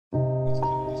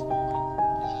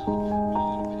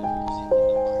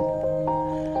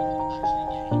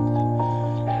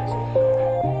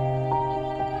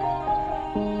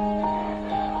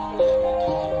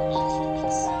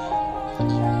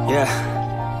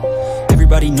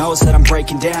Everybody knows that I'm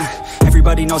breaking down.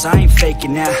 Everybody knows I ain't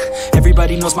faking now.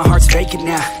 Everybody knows my heart's vacant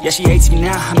now. Yeah, she hates me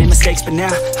now, I made mistakes but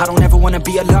now I don't ever wanna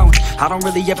be alone. I don't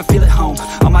really ever feel at home.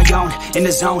 On my own, in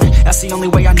the zone, that's the only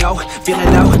way I know. Feeling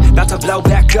low, about to blow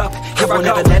back up. I won't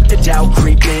ever let the doubt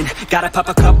creep in. Gotta pop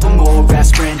a couple more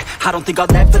aspirin. I don't think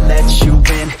I'll ever let you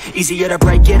in. Easier to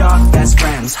break it off best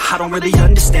friends. I don't really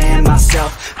understand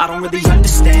myself. I don't really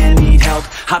understand, need help.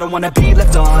 I don't wanna be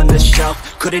left on the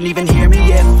shelf. Couldn't even hear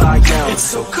me if I yelled. It's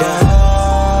so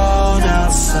cold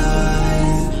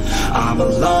outside, I'm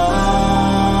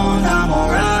alone, I'm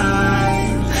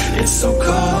alright. It's so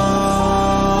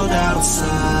cold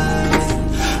outside,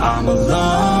 I'm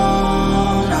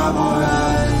alone, I'm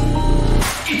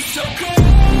alright. It's so cold.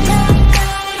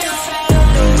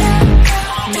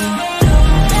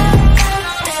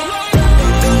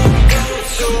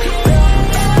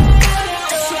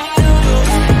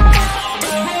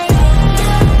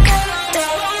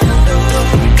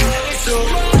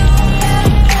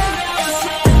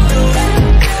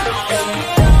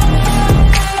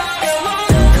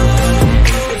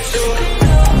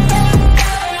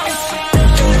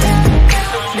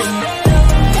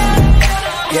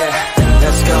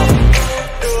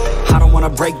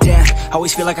 Break down,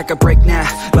 always feel like I could break now,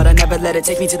 but I never let it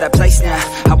take me to that place now.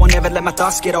 I won't ever let my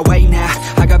thoughts get away now.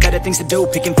 I got better things to do,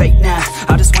 picking fate now.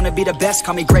 I just wanna be the best,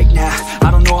 call me great now.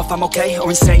 I don't know if I'm okay or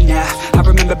insane now. I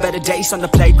remember better days on the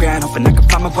playground, hoping I can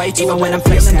find my way. Even when I'm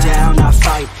feeling down, I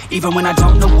fight. Even when I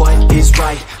don't know what is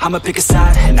right, I'ma pick a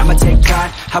side and I'ma take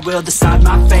pride. I will decide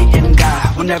my fate and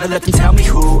I will never let them tell me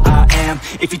who I am.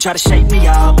 If you try to shape me,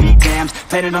 I'll be damned.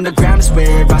 Planet on the ground is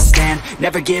where I stand.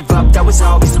 Never give up, that was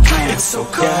always the plan. It's so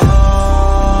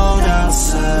cold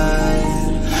outside,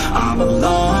 I'm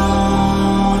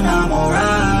alone, I'm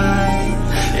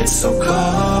alright. It's so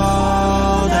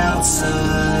cold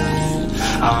outside,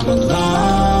 I'm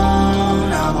alone.